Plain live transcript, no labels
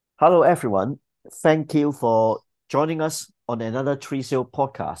Hello, everyone. Thank you for joining us on another Tricio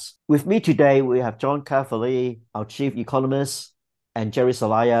podcast. With me today, we have John Calverley, our chief economist, and Gerry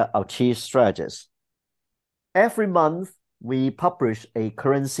Celaya, our chief strategist. Every month, we publish a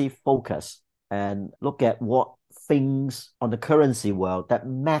currency focus and look at what things on the currency world that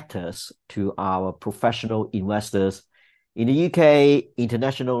matters to our professional investors in the UK,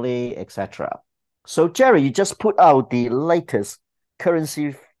 internationally, etc. So, Gerry, you just put out the latest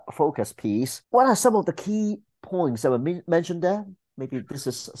currency focus piece. What are some of the key points that were mentioned there? Maybe this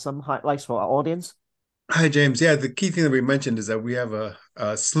is some highlights for our audience. Hi, James. Yeah, the key thing that we mentioned is that we have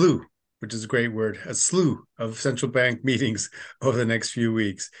a slew, which is a great word, a slew of central bank meetings over the next few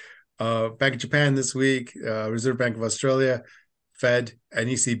weeks. Bank of Japan this week, Reserve Bank of Australia, Fed, and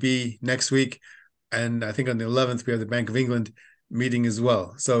ECB next week. And I think on the 11th, we have the Bank of England meeting as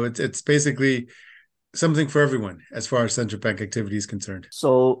well. So it's basically something for everyone as far as central bank activity is concerned.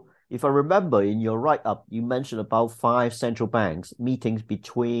 So, if I remember in your write up, you mentioned about five central banks meetings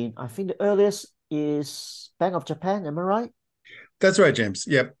between, I think the earliest is Bank of Japan. Am I right? That's right, James.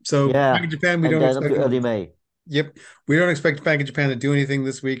 Yep. So Bank Yeah. of Japan, we And don't then up expect to them. early May. Yep. We don't expect Bank of Japan to do anything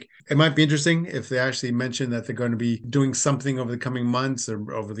this week. It might be interesting if they actually mention that they're going to be doing something over the coming months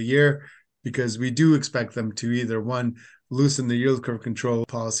or over the year, because we do expect them to either one, loosen the yield curve control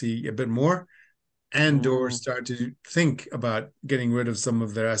policy a bit more, and or Mm, start to think about getting rid of some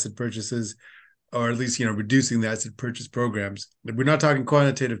of their asset purchases, or at least, reducing the asset purchase programs. We're not talking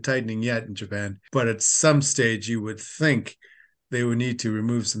quantitative tightening yet in Japan, but at some stage you would think they would need to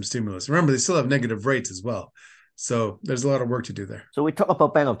remove some stimulus. Remember, they still have negative rates as well. So there's a lot of work to do there. so we talk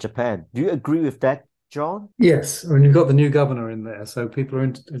about Bank of Japan. Do you agree with that, John? Yes, I mean, you've got the new governor in there, so people are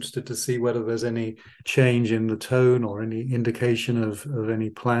interested to see whether there's any change in the tone or any indication of any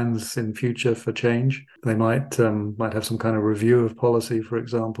plans in future for change. They might have some kind of review of policy, for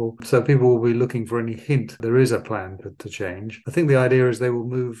example. So people will be looking for any hint there is a plan to change. I think the idea is they will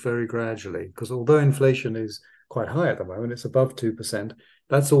move very gradually, because although inflation is quite high at the moment, it's above 2%.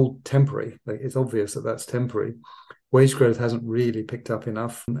 That's all temporary. Like, it's obvious that that's temporary. Wage growth hasn't really picked up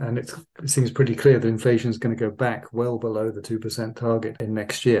enough, and it seems pretty clear that inflation is going to go back well below the 2% target in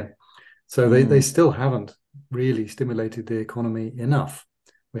next year. So they Mm, still haven't really stimulated the economy enough.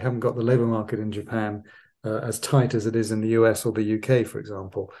 We haven't got the labor market in Japan as tight as it is in the US or the UK, for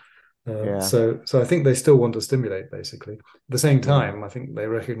example. yeah, So I think they still want to stimulate, basically. At the same yeah. time, I think they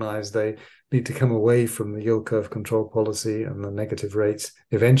recognize they need to come away from the yield curve control policy and the negative rates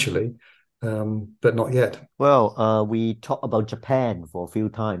eventually, but not yet. Well, we talked about Japan for a few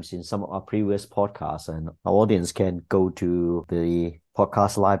times in some of our previous podcasts, and our audience can go to the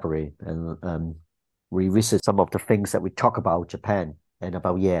podcast library and revisit some of the things that we talk about Japan and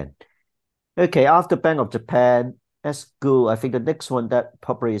about yen. Okay, after Bank of Japan, that's good. I think the next one that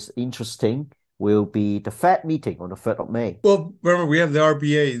probably is interesting will be the Fed meeting on the 3rd of May. Well, remember, we have the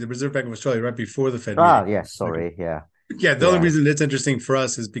RBA, the Reserve Bank of Australia, right before the Fed Ah, meeting. yes, sorry. Yeah, Yeah, the only yeah. reason it's interesting for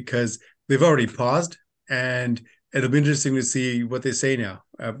us is because they've already paused, and it'll be interesting to see what they say now.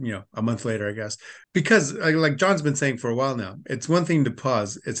 A month later, I guess, because like John's been saying for a while now, it's one thing to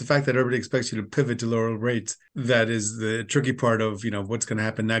pause. It's the fact that everybody expects you to pivot to lower rates that is the tricky part of what's going to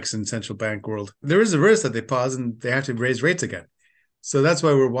happen next in central bank world. There is a risk that they pause and they have to raise rates again. So that's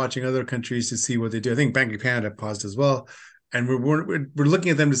why we're watching other countries to see what they do. I think Bank of Canada paused as well, and we're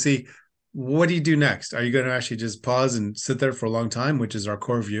looking at them to see what do you do next. Are you going to actually just pause and sit there for a long time, which is our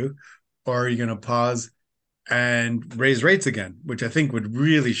core view, or are you going to pause and raise rates again, which I think would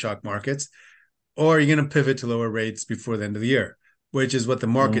really shock markets, or are you going to pivot to lower rates before the end of the year, which is what the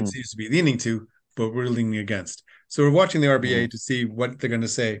market Mm, seems to be leaning to, but we're leaning against. So we're watching the RBA mm. to see what they're going to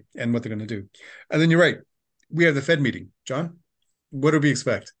say and what they're going to do. And then you're right, we have the Fed meeting. John, what do we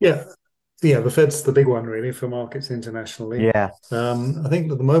expect? Yeah, yeah, the Fed's the big one really for markets internationally. Yeah. I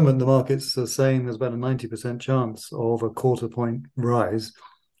think at the moment the markets are saying there's about a 90% chance of a quarter point rise,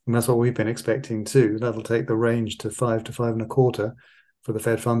 and that's what we've been expecting too. That'll take the range to 5 to 5.25 for the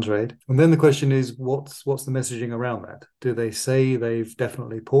Fed funds rate. And then the question is, what's the messaging around that? Do they say they've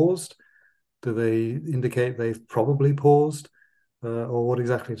definitely paused? Do they indicate they've probably paused? Or what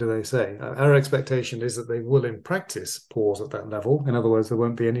exactly do they say? Our expectation is that they will, in practice, pause at that level. In other words, there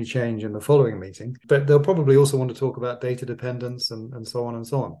won't be any change in the following meeting. But they'll probably also want to talk about data dependence and so on and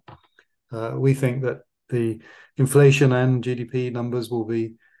so on. We think that the inflation and GDP numbers will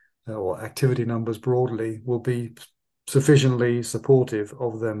be, or activity numbers broadly, will be sufficiently supportive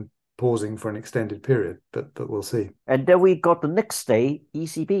of them pausing for an extended period. But we'll see. And then we got the next day,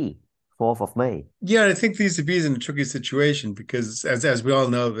 ECB 4th of May. Yeah, I think the ECB is in a tricky situation because, as we all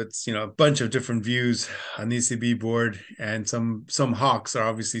know, it's a bunch of different views on the ECB board, and some hawks are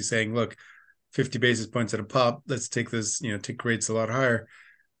obviously saying, look, 50 basis points at a pop, let's take this, take rates a lot higher.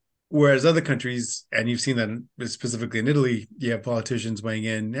 Whereas other countries, and you've seen that specifically in Italy, you have politicians weighing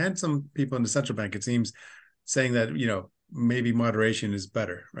in, and some people in the central bank, it seems, saying that maybe moderation is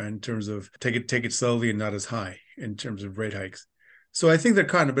better, right, in terms of take it slowly and not as high in terms of rate hikes. So I think they're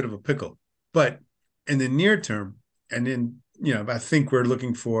caught in a bit of a pickle. But in the near term, and I think we're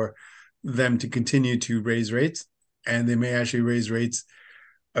looking for them to continue to raise rates, and they may actually raise rates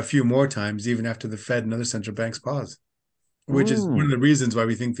a few more times, even after the Fed and other central banks pause, which is one of the reasons why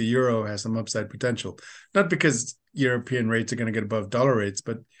we think the euro has some upside potential. Not because European rates are going to get above dollar rates,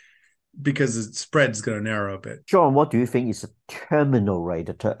 but because the spread's going to narrow a bit. John, what do you think is the terminal rate,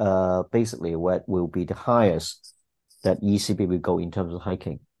 basically what will be the highest that ECB will go in terms of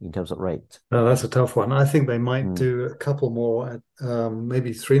hiking, in terms of rate? That's a tough one. I think they might do a couple more,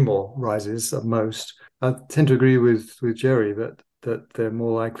 maybe 3 more rises at most. I tend to agree with Gerry that they're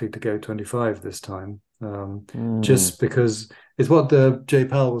more likely to go 25 this time, just because it's what Jay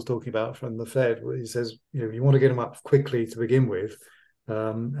Powell was talking about from the Fed, where he says, you want to get them up quickly to begin with,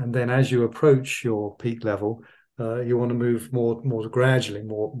 and then as you approach your peak level, you want to move more gradually,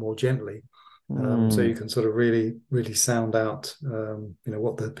 more gently. So you can sort of really, really sound out,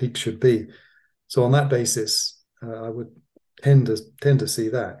 what the peak should be. So on that basis, I would tend to see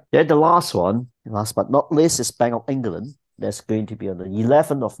that. Yeah, the last but not least, is Bank of England. That's going to be on the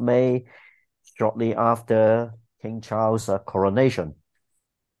 11th of May, shortly after King Charles' coronation.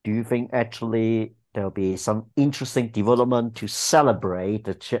 Do you think actually there'll be some interesting development to celebrate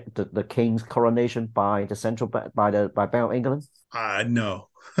the King's coronation by the central bank, by Bank of England? No.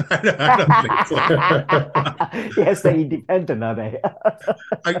 I don't think so. Yes, they're independent, are they?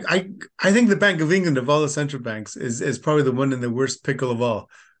 I think the Bank of England of all the central banks is probably the one in the worst pickle of all,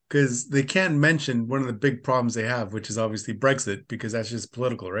 because they can't mention one of the big problems they have, which is obviously Brexit, because that's just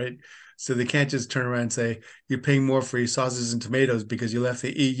political, right? So they can't just turn around and say, you're paying more for your sausages and tomatoes because you left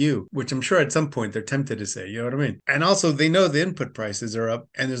the EU, which I'm sure at some point they're tempted to say, you know what I mean? And also they know the input prices are up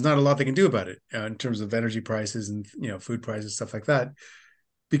and there's not a lot they can do about it in terms of energy prices and, food prices, stuff like that.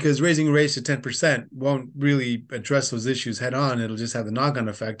 Because raising rates to 10% won't really address those issues head on. It'll just have the knock-on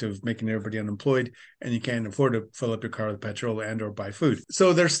effect of making everybody unemployed, and you can't afford to fill up your car with petrol and or buy food.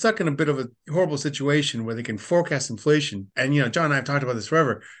 So they're stuck in a bit of a horrible situation where they can forecast inflation. And, John and I have talked about this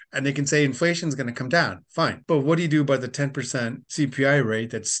forever, and they can say inflation is going to come down. Fine. But what do you do about the 10% CPI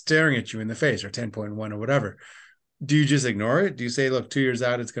rate that's staring at you in the face, or 10.1 or whatever? Do you just ignore it? Do you say, look, 2 years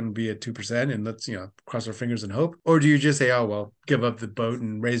out, it's going to be at 2% and let's, cross our fingers and hope? Or do you just say, oh, well, give up the boat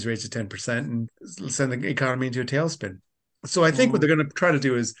and raise rates to 10% and send the economy into a tailspin? So I think what they're going to try to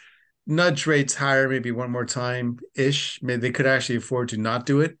do is nudge rates higher, maybe one more time-ish. Maybe they could actually afford to not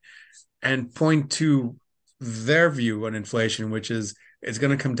do it and point to their view on inflation, which is it's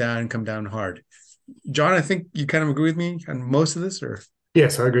going to come down hard. John, I think you kind of agree with me on most of this, or?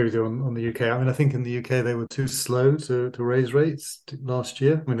 Yes, I agree with you on the UK. I mean, I think in the UK they were too slow to raise rates last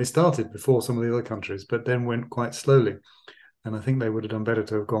year. I mean, they started before some of the other countries, but then went quite slowly. And I think they would have done better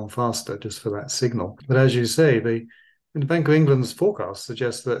to have gone faster just for that signal. But as you say, the Bank of England's forecast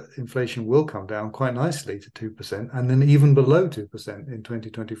suggests that inflation will come down quite nicely to 2% and then even below 2% in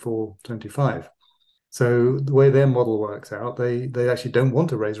 2024-25. So the way their model works out, they actually don't want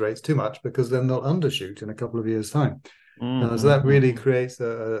to raise rates too much because then they'll undershoot in a couple of years' time. So that really creates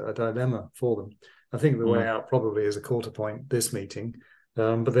a dilemma for them. I think the way out probably is a quarter point this meeting,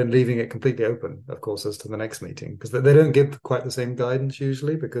 but then leaving it completely open, of course, as to the next meeting, because they don't give quite the same guidance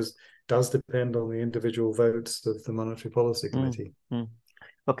usually, because it does depend on the individual votes of the Monetary Policy Committee.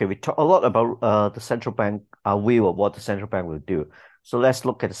 Okay, we talk a lot about the central bank, our view of what the central bank will do. So let's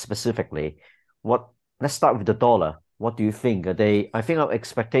look at it specifically. Let's start with the dollar. What do you think? I think our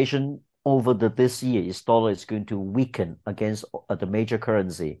expectation over this year is dollar is going to weaken against the major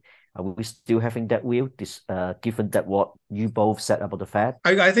currency. Are we still having that view, given that what you both said about the Fed?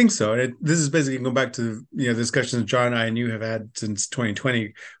 I think so. This is basically going back to discussions John and I and you have had since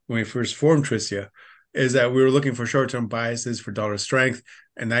 2020 when we first formed Tricio, is that we were looking for short-term biases for dollar strength,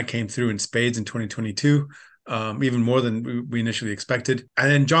 and that came through in spades in 2022. Even more than we initially expected.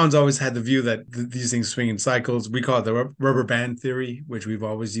 And then John's always had the view that these things swing in cycles. We call it the rubber band theory, which we've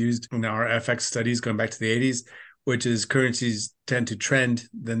always used in our FX studies going back to the 80s, which is currencies tend to trend,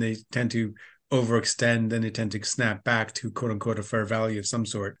 then they tend to overextend, then they tend to snap back to quote unquote a fair value of some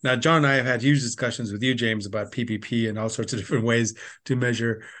sort. Now, John and I have had huge discussions with you, James, about PPP and all sorts of different ways to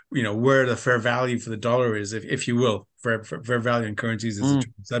measure, where the fair value for the dollar is, if you will. Fair value in currencies is a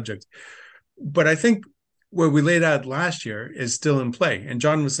tricky subject. But I think what we laid out last year is still in play. And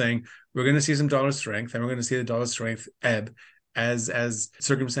John was saying, we're going to see some dollar strength, and we're going to see the dollar strength ebb as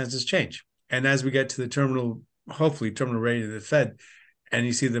circumstances change. And as we get to the hopefully terminal rate of the Fed, and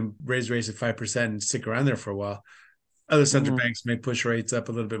you see them raise rates at 5% and stick around there for a while, other central banks may push rates up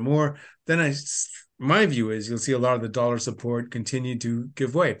a little bit more. Then my view is you'll see a lot of the dollar support continue to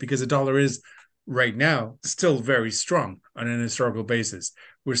give way, because the dollar is right now still very strong on an historical basis.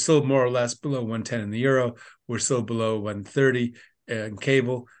 We're still more or less below 110 in the euro. We're still below 130 in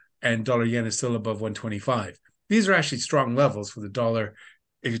cable, and dollar yen is still above 125. These are actually strong levels for the dollar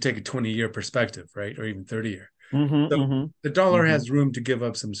if you take a 20-year perspective, right? Or even 30-year. The dollar has room to give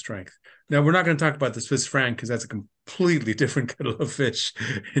up some strength. Now, we're not going to talk about the Swiss franc because that's a completely different kettle of fish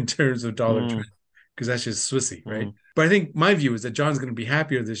in terms of dollar trend, because that's just Swissy, right? But I think my view is that John's going to be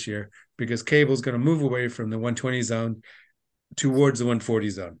happier this year because cable is going to move away from the 120 zone towards the 140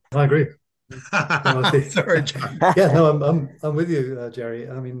 zone. I agree. Sorry, John. Yeah, no, I'm with you, Gerry.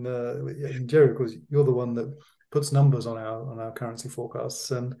 I mean, Gerry, of course, you're the one that puts numbers on our currency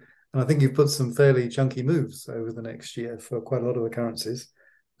forecasts, and I think you've put some fairly chunky moves over the next year for quite a lot of the currencies.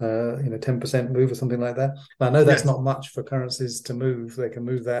 10% move or something like that. And I know that's not much for currencies to move. They can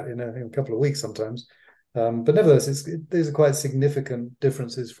move that in a couple of weeks sometimes. But nevertheless, these are quite significant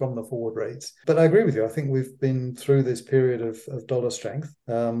differences from the forward rates. But I agree with you. I think we've been through this period of dollar strength,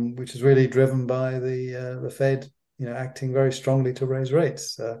 which is really driven by the Fed, acting very strongly to raise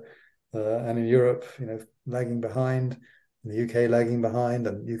rates. And in Europe, lagging behind, the UK lagging behind,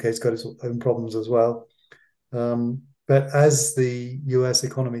 and the UK's got its own problems as well. But as the US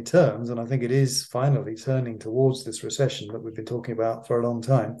economy turns, and I think it is finally turning towards this recession that we've been talking about for a long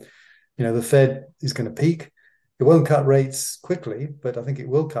time, the Fed is going to peak. It won't cut rates quickly, but I think it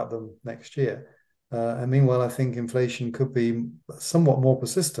will cut them next year. And meanwhile, I think inflation could be somewhat more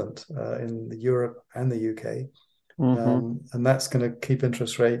persistent in Europe and the UK. And that's going to keep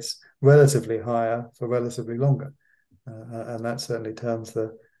interest rates relatively higher for relatively longer. And that certainly turns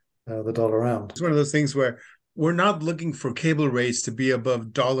the dollar around. It's one of those things where we're not looking for cable rates to be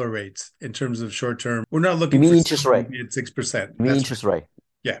above dollar rates in terms of short term. We're not looking for interest rate at 6%. Interest rate.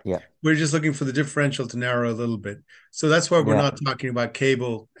 Yeah. We're just looking for the differential to narrow a little bit. So that's why we're not talking about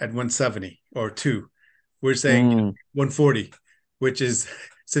cable at 170 or 2. We're saying 140, which is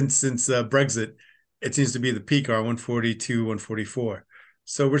since Brexit, it seems to be the peak around 142, 144.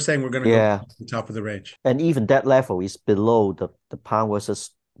 So we're saying we're going to go to the top of the range. And even that level is below the pound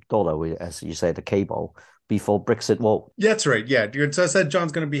versus dollar, as you say, the cable, before Brexit vote. That's right. Yeah. So I said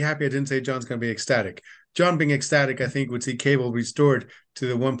John's going to be happy. I didn't say John's going to be ecstatic. John being ecstatic, I think, would see cable restored to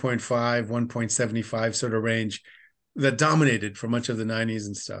the 1.5, 1.75 sort of range that dominated for much of the 90s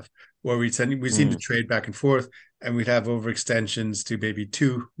and stuff, where we seem to trade back and forth, and we'd have overextensions to maybe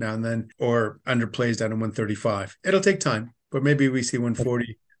 2 now and then, or underplays down to 135. It'll take time, but maybe we see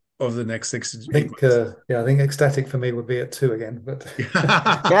 140 over the next 6 to 8 months. I think ecstatic for me would be at 2 again, but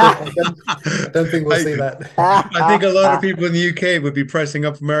I don't think we'll see that. I think a lot of people in the UK would be pricing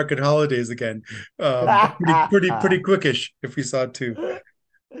up American holidays again, pretty quickish if we saw 2.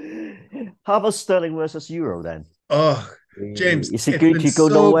 How about sterling versus euro then? Oh, James, is it going to go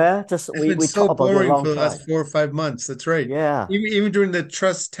nowhere? We so talk about boring it a long for the time. last 4 or 5 months. That's right. Yeah. Even during the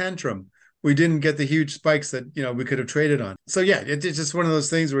trust tantrum, we didn't get the huge spikes that we could have traded on. So yeah, it's just one of those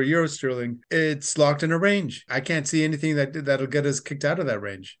things where euro sterling, it's locked in a range. I can't see anything that'll get us kicked out of that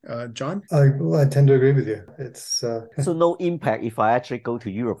range. John? I tend to agree with you. It's so no impact if I actually go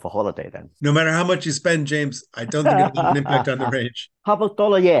to Europe for holiday then. No matter how much you spend, James, I don't think it'll have an impact on the range. How about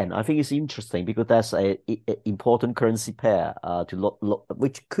dollar yen? I think it's interesting because that's a important currency pair to look,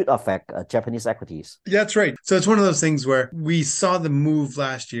 which could affect Japanese equities. That's right. So it's one of those things where we saw the move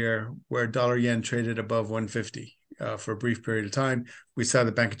last year where dollar yen traded above 150 for a brief period of time. We saw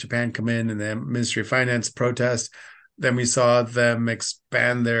the Bank of Japan come in and the Ministry of Finance protest. Then we saw them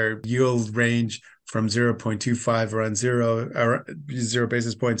expand their yield range from 0.25 around 0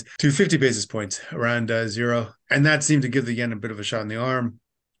 basis points to 50 basis points around 0. And that seemed to give the yen a bit of a shot in the arm.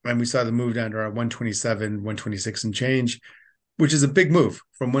 And we saw the move down to around 127, 126 and change, which is a big move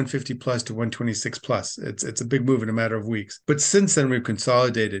from 150 plus to 126 plus. It's a big move in a matter of weeks. But since then, we've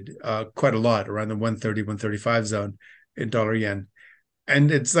consolidated quite a lot around the 130, 135 zone in dollar yen.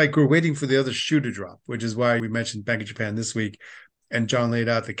 And it's like we're waiting for the other shoe to drop, which is why we mentioned Bank of Japan this week. And John laid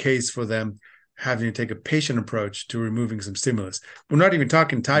out the case for them having to take a patient approach to removing some stimulus. We're not even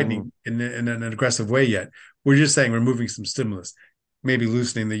talking tightening in an aggressive way yet. We're just saying removing some stimulus, maybe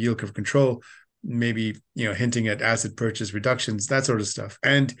loosening the yield curve control, maybe hinting at asset purchase reductions, that sort of stuff.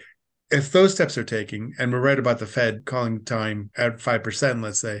 And if those steps are taking, and we're right about the Fed calling time at 5%,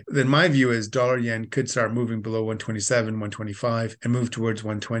 let's say, then my view is dollar yen could start moving below 127, 125 and move towards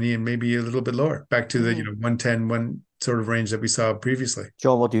 120 and maybe a little bit lower, back to the 110, one sort of range that we saw previously.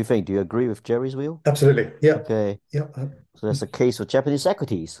 John, what do you think? Do you agree with Gerry's view? Absolutely. Yeah. Okay. Yeah. So that's the case for Japanese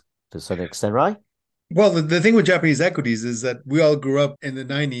equities to a certain extent, right? Well, the thing with Japanese equities is that we all grew up in the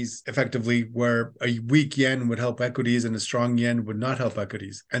 90s, effectively, where a weak yen would help equities and a strong yen would not help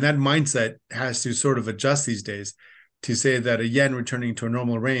equities. And that mindset has to sort of adjust these days to say that a yen returning to a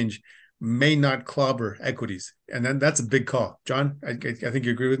normal range may not clobber equities. And then that's a big call. John, I think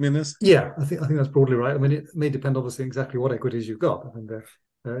you agree with me on this? Yeah, I think that's broadly right. I mean, it may depend, obviously, exactly what equities you've got. I mean,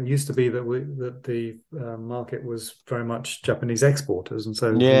 it used to be that the market was very much Japanese exporters, and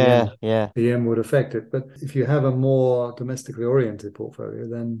so the yen would affect it. But if you have a more domestically oriented portfolio,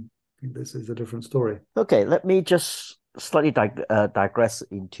 then I think this is a different story. Okay, let me just slightly digress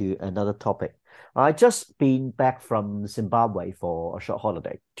into another topic. I just been back from Zimbabwe for a short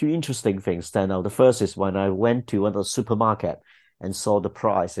holiday. Two interesting things stand out. The first is when I went to one of the supermarket and saw the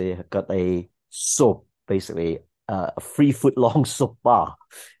price. They got a soap, basically a 3-foot long soap bar.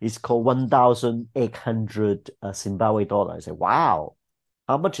 It's called 1,800 Zimbabwe dollars. I said, wow,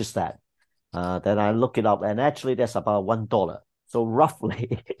 how much is that? Then I look it up, and actually that's about $1. So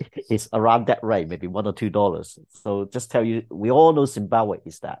roughly it's around that rate, maybe $1 or $2. So just tell you, we all know Zimbabwe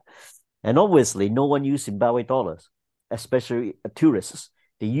is that. And obviously, no one uses Zimbabwe dollars, especially tourists.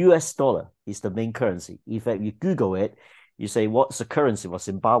 The US dollar is the main currency. In fact, you Google it, you say, what's the currency for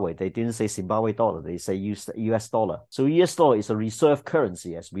Zimbabwe? They didn't say Zimbabwe dollar. They say US dollar. So US dollar is a reserve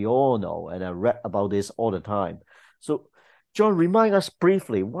currency, as we all know. And I read about this all the time. So, John, remind us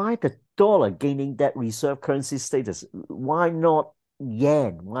briefly, why the dollar gaining that reserve currency status? Why not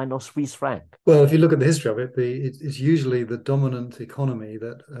yen? Why not Swiss franc? Well, if you look at the history of it, it's usually the dominant economy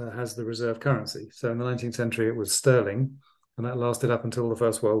that has the reserve currency. So in the 19th century, it was sterling, and that lasted up until the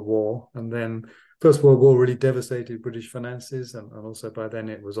First World War. And then First World War really devastated British finances, and also by then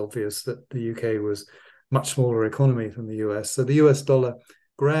it was obvious that the UK was much smaller economy than the US. So the US dollar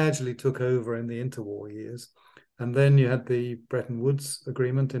gradually took over in the interwar years. And then you had the Bretton Woods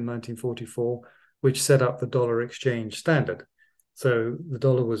Agreement in 1944, which set up the dollar exchange standard. So the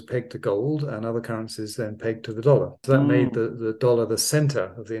dollar was pegged to gold and other currencies then pegged to the dollar. So that made the dollar the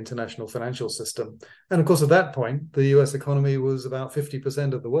center of the international financial system. And of course, at that point, the US economy was about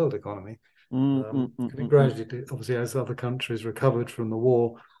 50% of the world economy. And it gradually, obviously, as other countries recovered from the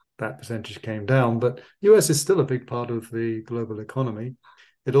war, that percentage came down. But the US is still a big part of the global economy.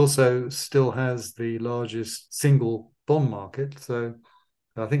 It also still has the largest single bond market. So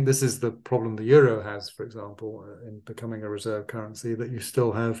I think this is the problem the euro has, for example, in becoming a reserve currency, that you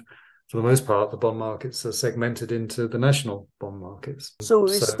still have, for the most part, the bond markets are segmented into the national bond markets. So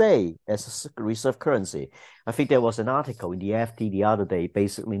it stay as a reserve currency. I think there was an article in the FT the other day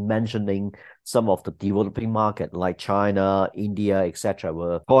basically mentioning some of the developing market like China, India, etc.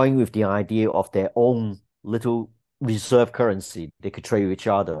 were toying with the idea of their own little reserve currency they could trade with each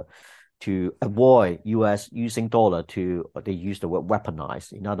other to avoid US using dollar they use the word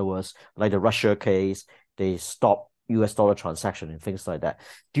weaponize. In other words, like the Russia case, they stop US dollar transaction and things like that.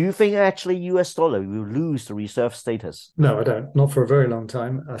 Do you think actually US dollar will lose the reserve status? No, I don't. Not for a very long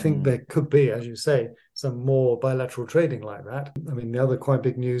time. I think there could be, as you say, some more bilateral trading like that. I mean, the other quite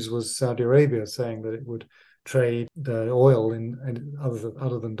big news was Saudi Arabia saying that it would trade oil in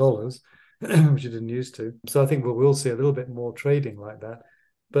other than dollars, which it didn't used to. So I think we'll see a little bit more trading like that.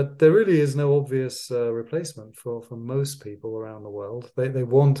 But there really is no obvious replacement for most people around the world. They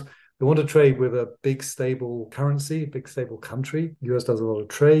want to trade with a big stable currency, big stable country. The US does a lot of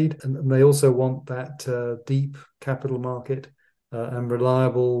trade, and they also want that deep capital market and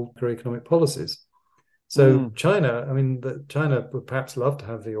reliable economic policies. So China, I mean, China would perhaps love to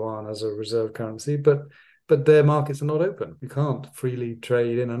have the yuan as a reserve currency, but their markets are not open. You can't freely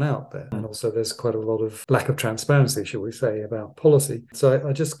trade in and out there. And also there's quite a lot of lack of transparency, shall we say, about policy. So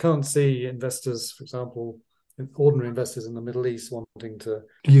I just can't see investors, for example, ordinary investors in the Middle East wanting to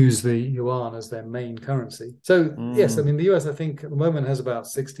use the yuan as their main currency. So yes, I mean, the US, I think at the moment has about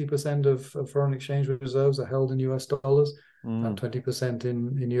 60% of foreign exchange reserves are held in US dollars, about 20%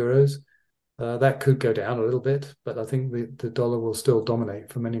 in euros. That could go down a little bit, but I think the dollar will still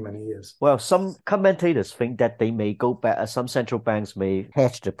dominate for many, many years. Well, some commentators think that they may go back, some central banks may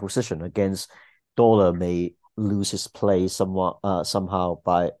hedge the position against dollar may lose its place somewhat, somehow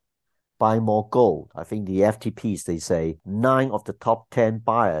by buy more gold. I think the FTPs, they say 9 of the top 10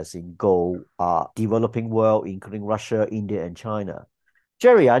 buyers in gold are developing world, including Russia, India, and China.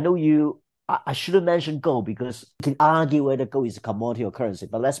 Gerry, I know I shouldn't mention gold because you can argue whether gold is a commodity or currency,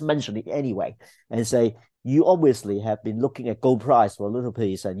 but let's mention it anyway and say you obviously have been looking at gold price for a little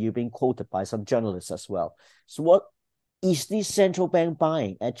piece and you've been quoted by some journalists as well. So what is this central bank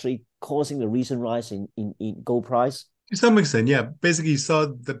buying actually causing the recent rise in gold price? To some extent, yeah. Basically, you saw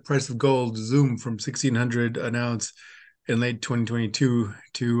the price of gold zoom from 1,600 an ounce in late 2022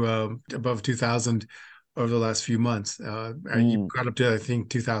 to above 2,000 over the last few months. You got up to, I think,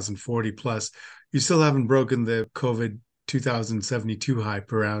 2,040 plus. You still haven't broken the COVID 2,072 high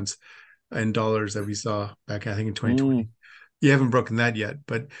per ounce in dollars that we saw back, I think, in 2020. You haven't broken that yet,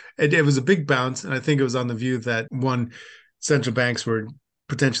 but it was a big bounce. And I think it was on the view that, one, central banks were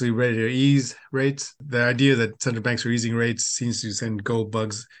potentially ready to ease rates. The idea that central banks are easing rates seems to send gold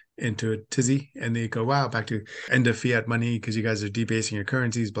bugs into a tizzy, and they go, wow, back to end of fiat money because you guys are debasing your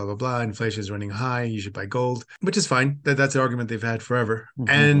currencies, blah, blah, blah. Inflation is running high. You should buy gold, which is fine. That's the argument they've had forever.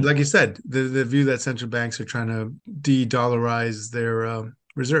 And like you said, the view that central banks are trying to de-dollarize their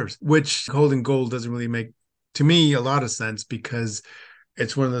reserves, which holding gold doesn't really make, to me, a lot of sense, because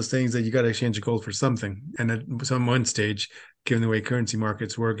it's one of those things that you got to exchange gold for something. And at some one stage, given the way currency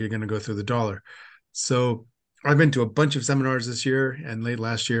markets work, you're going to go through the dollar. So I've been to a bunch of seminars this year and late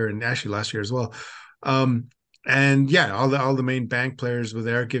last year, and actually last year as well. And yeah, all the main bank players were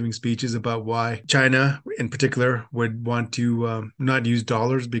there giving speeches about why China in particular would want to not use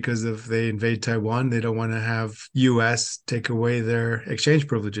dollars, because if they invade Taiwan, they don't want to have US take away their exchange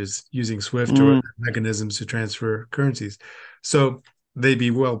privileges using SWIFT or mechanisms to transfer currencies. So they'd be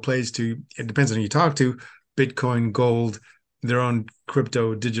well placed to, it depends on who you talk to, Bitcoin, gold, their own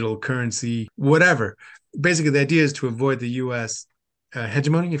crypto, digital currency, whatever. Basically, the idea is to avoid the U.S.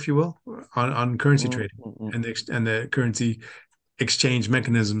 Hegemony, if you will, on currency trading and the currency exchange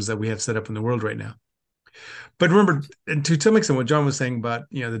mechanisms that we have set up in the world right now. But remember, and to some extent, what John was saying about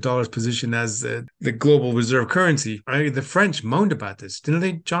the dollar's position as the global reserve currency, right? The French moaned about this, didn't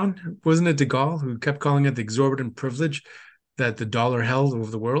they, John? Wasn't it de Gaulle who kept calling it the exorbitant privilege that the dollar held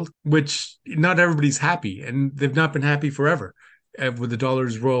over the world, which not everybody's happy, and they've not been happy forever with the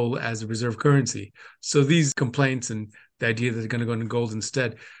dollar's role as a reserve currency. So these complaints and the idea that they're going to go into gold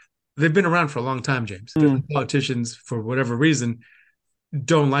instead, they've been around for a long time, James. Politicians, for whatever reason,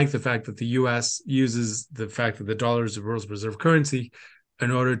 don't like the fact that the U.S. uses the fact that the dollar is the world's reserve currency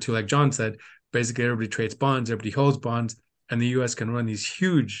in order to, like John said, basically everybody trades bonds, everybody holds bonds, and the U.S. can run these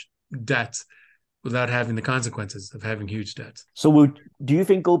huge debts without having the consequences of having huge debts. So do you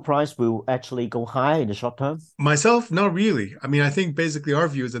think gold price will actually go higher in the short term? Myself, not really. I mean, I think basically our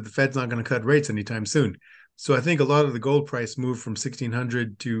view is that the Fed's not going to cut rates anytime soon. So I think a lot of the gold price move from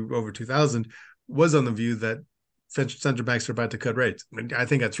 1,600 to over 2,000 was on the view that central banks are about to cut rates. I mean, I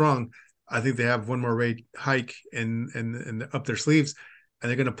think that's wrong. I think they have one more rate hike in up their sleeves, and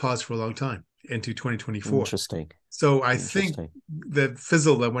they're going to pause for a long time into 2024. Interesting. So I think the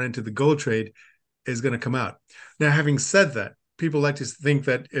fizzle that went into the gold trade is going to come out. Now, having said that, people like to think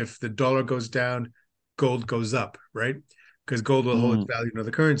that if the dollar goes down, gold goes up, right? Because gold will hold its value in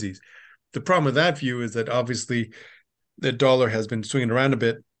other currencies. The problem with that view is that obviously the dollar has been swinging around a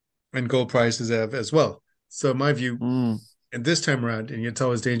bit and gold prices have as well. So my view, and this time around, and it's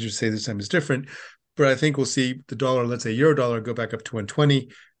always dangerous to say this time is different, but I think we'll see the dollar, let's say euro dollar, go back up to 120.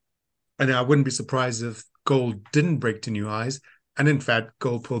 And I wouldn't be surprised if gold didn't break to new highs. And in fact,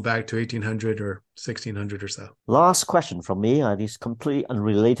 gold pulled back to 1,800 or 1,600 or so. Last question from me, and it's completely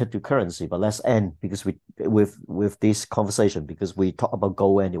unrelated to currency, but let's end because with this conversation, because we talk about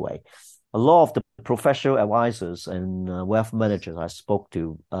gold anyway. A lot of the professional advisors and wealth managers I spoke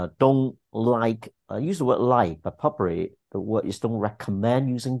to don't like, I use the word like, but probably the word is don't recommend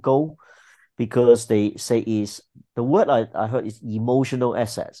using gold, because they say the word I heard is emotional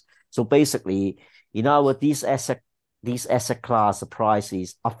assets. So basically, in our words, these asset class, the price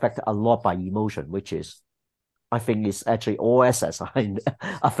is affected a lot by emotion, which is, I think it's actually all assets are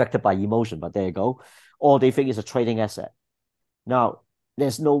affected by emotion, but there you go. Or they think it's a trading asset. Now,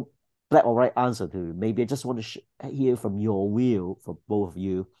 there's no black or right answer to it. Maybe I just want to hear from your view, for both of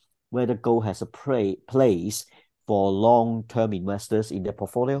you, whether gold has a place for long-term investors in their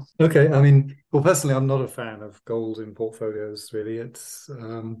portfolio. Okay, I mean, well, personally, I'm not a fan of gold in portfolios, really. It's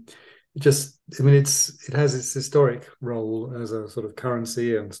it has its historic role as a sort of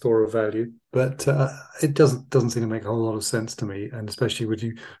currency and store of value, but it doesn't seem to make a whole lot of sense to me, and especially with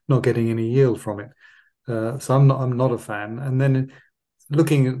you not getting any yield from it. So I'm not a fan. And then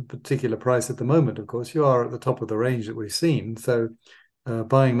looking at a particular price at the moment, of course, you are at the top of the range that we've seen. So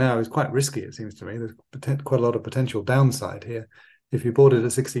buying now is quite risky, it seems to me. There's quite a lot of potential downside here. If you bought it at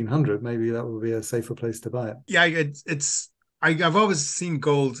 1600, maybe that would be a safer place to buy it. Yeah, I've always seen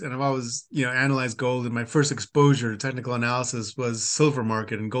gold, and I've always analyzed gold. And my first exposure to technical analysis was silver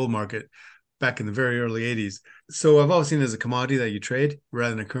market and gold market back in the very early 80s. So I've always seen it as a commodity that you trade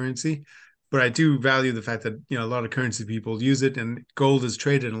rather than a currency. But I do value the fact that a lot of currency people use it, and gold is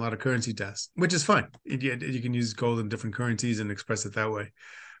traded in a lot of currency desks, which is fine. You can use gold in different currencies and express it that way.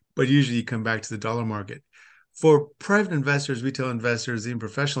 But usually you come back to the dollar market. For private investors, retail investors, even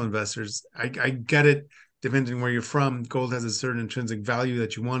professional investors, I get it. Depending on where you're from, gold has a certain intrinsic value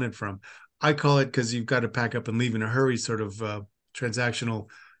that you want it from. I call it, because you've got to pack up and leave in a hurry, sort of transactional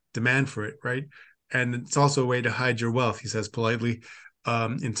demand for it, right? And it's also a way to hide your wealth, he says politely,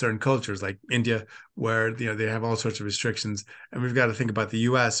 in certain cultures like India, where they have all sorts of restrictions. And we've got to think about the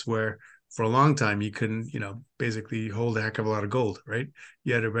US, where for a long time you couldn't basically hold a heck of a lot of gold, right?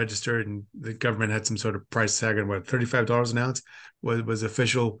 You had to register, and the government had some sort of price tag on what, $35 an ounce was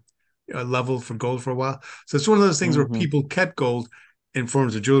official level for gold for a while. So it's one of those things where people kept gold in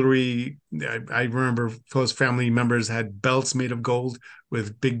forms of jewelry. I remember close family members had belts made of gold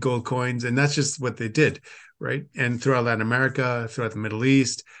with big gold coins, and that's just what they did, right? And throughout Latin America, throughout the Middle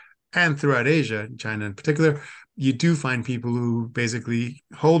East, and throughout Asia, China in particular, you do find people who basically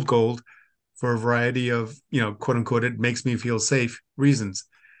hold gold for a variety of, quote unquote, it makes me feel safe reasons.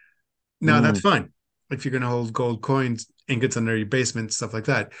 Now, that's fine if you're going to hold gold coins, ingots under your basement, stuff like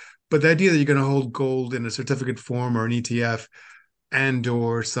that. But the idea that you're going to hold gold in a certificate form or an ETF and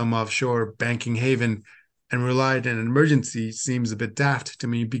or some offshore banking haven and rely on an emergency seems a bit daft to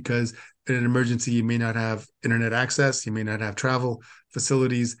me, because in an emergency, you may not have internet access, you may not have travel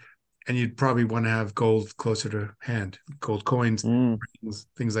facilities, and you'd probably want to have gold closer to hand, gold coins, rings,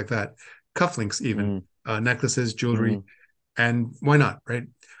 things like that, cufflinks even, necklaces, jewelry, and why not, right?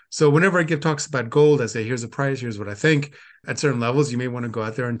 So whenever I give talks about gold, I say, here's the price, here's what I think. At certain levels, you may want to go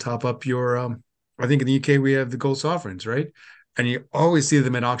out there and top up your, I think in the UK, we have the gold sovereigns, right? And you always see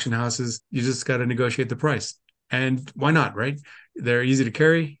them at auction houses. You just got to negotiate the price. And why not, right? They're easy to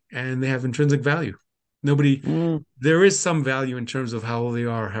carry and they have intrinsic value. There is some value in terms of how old they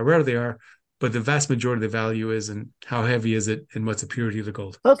are, how rare they are, but the vast majority of the value is in how heavy is it and what's the purity of the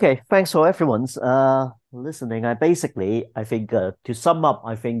gold. Okay, thanks for everyone's listening. I think to sum up,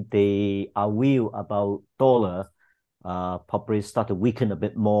 I think our view about dollar probably start to weaken a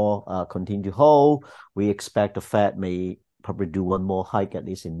bit more, continue to hold. We expect the Fed may probably do one more hike, at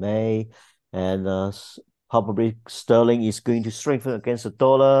least in May. And probably sterling is going to strengthen against the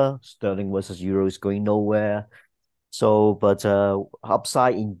dollar. Sterling versus euro is going nowhere. So, but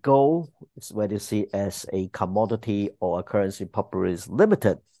upside in gold is whether you see it as a commodity or a currency probably is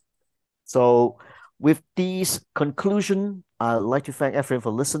limited. So with these conclusion, I'd like to thank everyone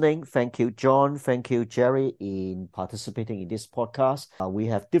for listening. Thank you, John. Thank you, Gerry, in participating in this podcast. We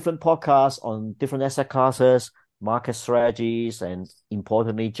have different podcasts on different asset classes, market strategies, and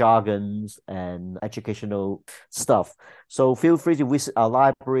importantly, jargons and educational stuff. So feel free to visit our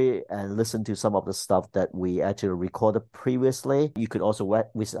library and listen to some of the stuff that we actually recorded previously. You could also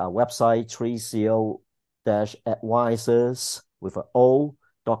visit our website, Tricio-advisors with an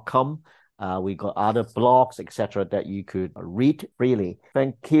O.com. We got other blogs, etc., that you could read freely.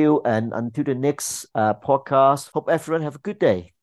 Thank you, and until the next podcast, hope everyone have a good day.